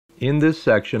In this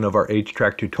section of our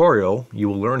HTrack tutorial, you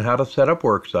will learn how to set up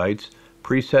Worksites,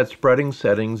 preset spreading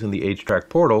settings in the HTrack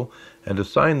portal, and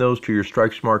assign those to your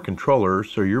StrikeSmart controller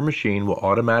so your machine will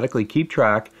automatically keep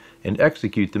track and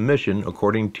execute the mission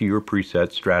according to your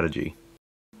preset strategy.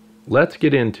 Let's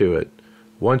get into it.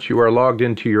 Once you are logged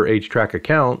into your HTrack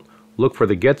account, look for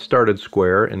the Get Started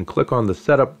square and click on the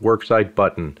Setup Worksite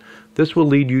button. This will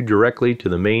lead you directly to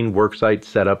the main Worksite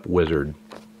setup wizard.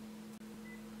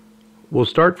 We'll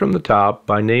start from the top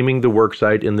by naming the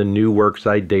worksite in the New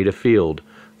Worksite Data field.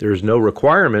 There is no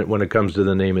requirement when it comes to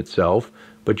the name itself,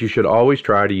 but you should always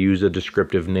try to use a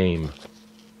descriptive name.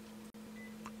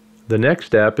 The next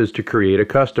step is to create a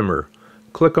customer.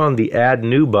 Click on the Add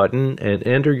New button and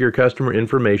enter your customer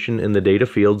information in the data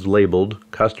fields labeled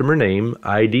Customer Name,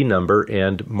 ID Number,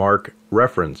 and Mark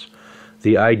Reference.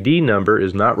 The ID number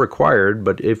is not required,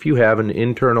 but if you have an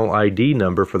internal ID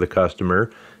number for the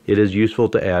customer, it is useful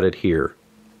to add it here.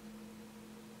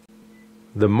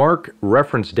 The Mark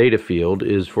Reference data field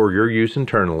is for your use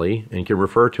internally and can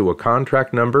refer to a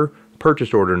contract number,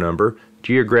 purchase order number,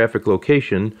 geographic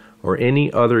location, or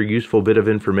any other useful bit of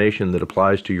information that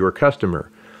applies to your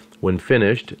customer. When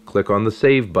finished, click on the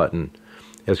Save button.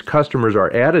 As customers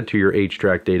are added to your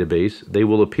HTrack database, they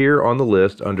will appear on the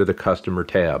list under the Customer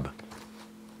tab.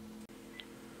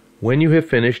 When you have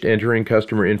finished entering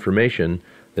customer information,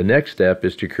 the next step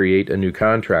is to create a new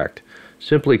contract.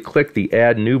 Simply click the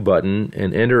Add New button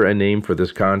and enter a name for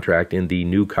this contract in the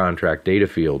New Contract data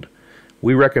field.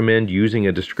 We recommend using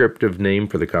a descriptive name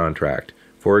for the contract.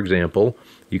 For example,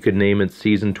 you could name it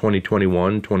Season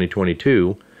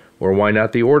 2021-2022, or why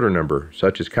not the order number,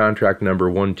 such as contract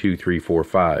number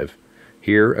 12345.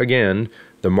 Here, again,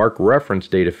 the Mark Reference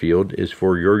data field is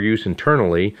for your use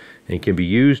internally and can be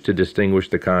used to distinguish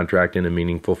the contract in a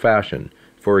meaningful fashion.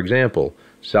 For example,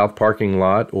 South Parking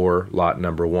Lot or Lot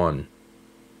Number 1.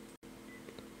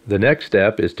 The next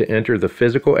step is to enter the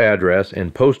physical address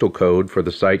and postal code for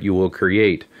the site you will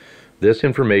create. This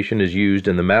information is used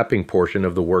in the mapping portion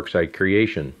of the worksite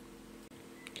creation.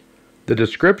 The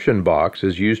description box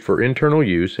is used for internal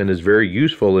use and is very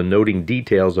useful in noting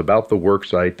details about the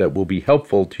worksite that will be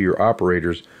helpful to your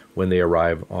operators when they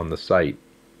arrive on the site.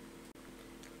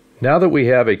 Now that we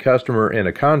have a customer and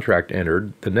a contract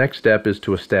entered, the next step is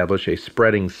to establish a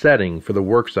spreading setting for the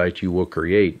worksite you will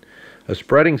create. A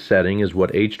spreading setting is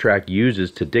what HTrack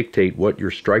uses to dictate what your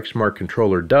StrikeSmart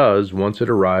controller does once it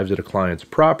arrives at a client's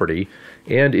property,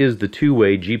 and is the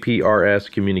two-way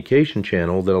GPRS communication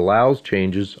channel that allows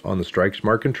changes on the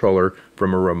StrikeSmart controller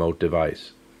from a remote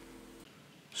device.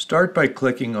 Start by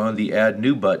clicking on the Add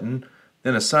New button,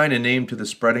 then assign a name to the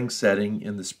spreading setting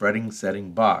in the Spreading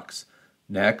Setting box.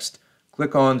 Next,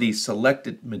 click on the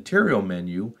Selected Material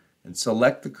menu and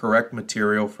select the correct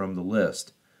material from the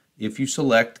list. If you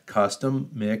select Custom,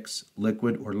 Mix,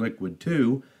 Liquid, or Liquid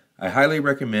 2, I highly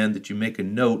recommend that you make a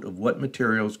note of what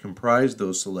materials comprise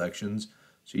those selections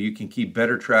so you can keep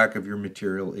better track of your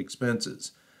material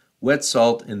expenses. Wet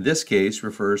salt in this case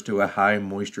refers to a high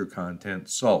moisture content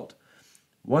salt.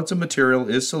 Once a material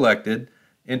is selected,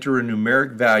 enter a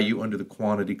numeric value under the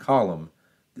quantity column.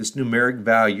 This numeric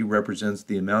value represents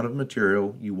the amount of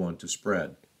material you want to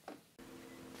spread.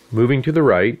 Moving to the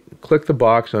right, click the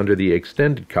box under the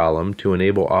Extended column to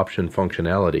enable option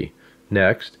functionality.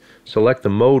 Next, select the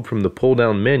mode from the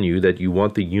pull-down menu that you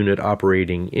want the unit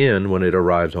operating in when it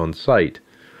arrives on site.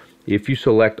 If you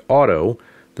select Auto,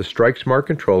 the StrikeSmart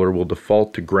controller will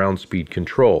default to ground speed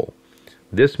control.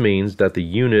 This means that the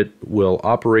unit will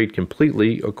operate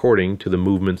completely according to the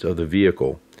movements of the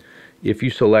vehicle. If you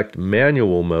select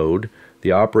Manual mode,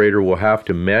 the operator will have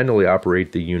to manually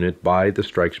operate the unit by the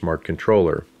StrikeSmart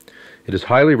controller. It is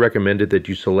highly recommended that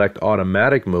you select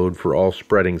Automatic mode for all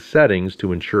spreading settings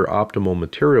to ensure optimal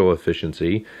material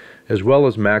efficiency, as well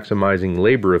as maximizing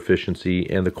labor efficiency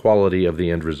and the quality of the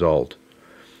end result.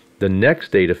 The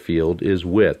next data field is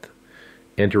Width.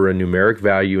 Enter a numeric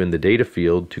value in the data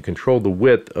field to control the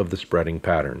width of the spreading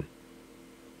pattern.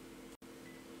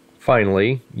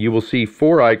 Finally, you will see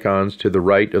 4 icons to the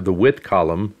right of the Width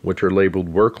column, which are labeled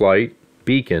Work Light,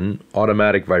 Beacon,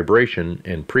 Automatic Vibration,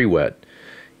 and Pre-Wet.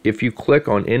 If you click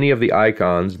on any of the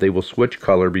icons, they will switch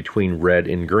color between red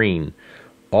and green.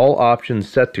 All options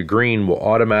set to green will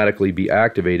automatically be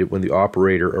activated when the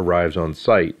operator arrives on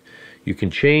site. You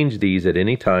can change these at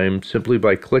any time simply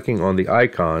by clicking on the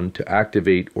icon to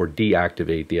activate or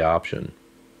deactivate the option.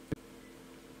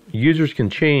 Users can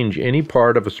change any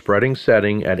part of a spreading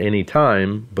setting at any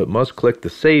time, but must click the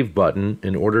Save button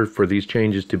in order for these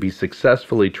changes to be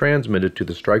successfully transmitted to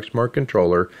the StrikeSmart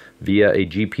controller via a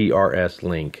GPRS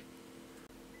link.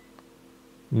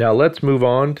 Now let's move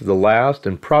on to the last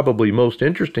and probably most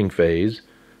interesting phase,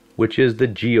 which is the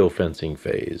geofencing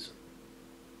phase.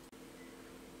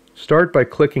 Start by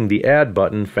clicking the Add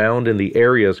button found in the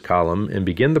Areas column and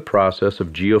begin the process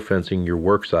of geofencing your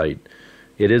worksite.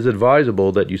 It is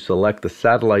advisable that you select the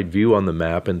satellite view on the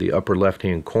map in the upper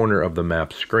left-hand corner of the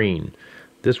map screen.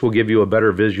 This will give you a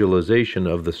better visualization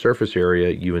of the surface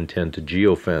area you intend to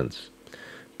geofence.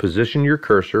 Position your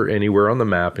cursor anywhere on the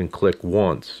map and click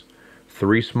once.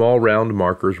 3 small round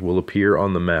markers will appear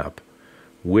on the map.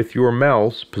 With your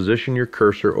mouse, position your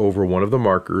cursor over one of the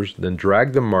markers, then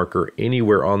drag the marker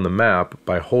anywhere on the map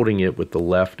by holding it with the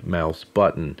left mouse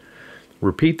button.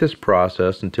 Repeat this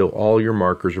process until all your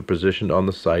markers are positioned on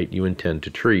the site you intend to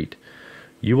treat.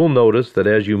 You will notice that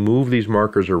as you move these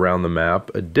markers around the map,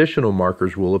 additional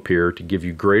markers will appear to give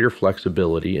you greater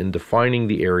flexibility in defining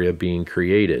the area being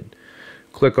created.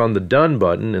 Click on the Done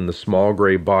button in the small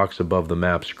gray box above the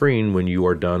map screen when you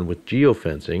are done with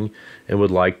geofencing and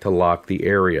would like to lock the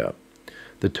area.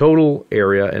 The total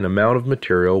area and amount of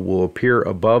material will appear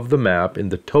above the map in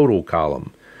the Total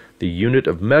column. The unit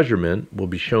of measurement will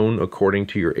be shown according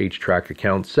to your HTrack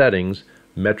account settings,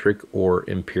 metric or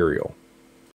imperial.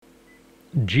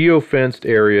 Geofenced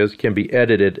areas can be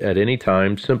edited at any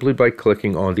time simply by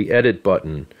clicking on the Edit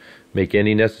button. Make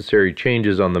any necessary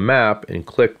changes on the map and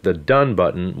click the Done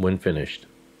button when finished.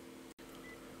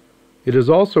 It is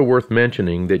also worth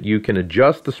mentioning that you can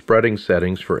adjust the spreading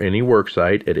settings for any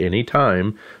worksite at any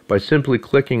time by simply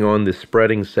clicking on the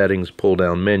Spreading Settings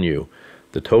pull-down menu.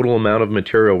 The total amount of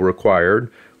material required,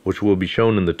 which will be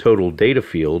shown in the Total Data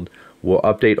field, will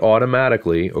update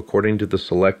automatically according to the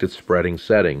selected spreading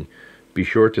setting. Be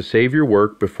sure to save your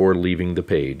work before leaving the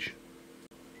page.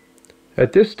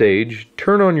 At this stage,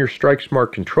 turn on your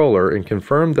StrikeSmart controller and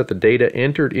confirm that the data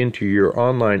entered into your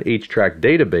online HTrack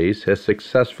database has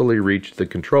successfully reached the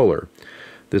controller.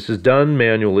 This is done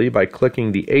manually by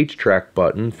clicking the HTrack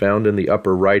button found in the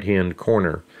upper right-hand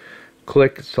corner.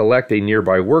 Click Select a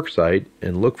nearby worksite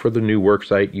and look for the new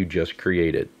worksite you just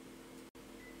created.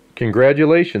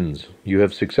 Congratulations! You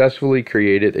have successfully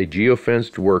created a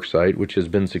geofenced worksite which has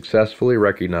been successfully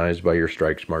recognized by your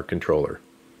StrikeSmart controller.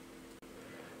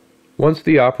 Once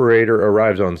the operator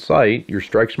arrives on site, your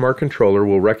StrikeSmart controller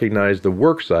will recognize the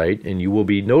worksite and you will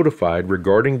be notified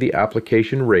regarding the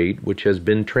application rate which has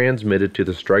been transmitted to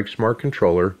the StrikeSmart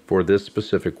controller for this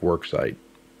specific worksite.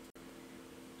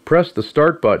 Press the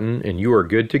Start button and you are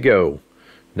good to go.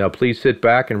 Now please sit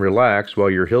back and relax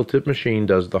while your Hilltip machine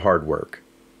does the hard work.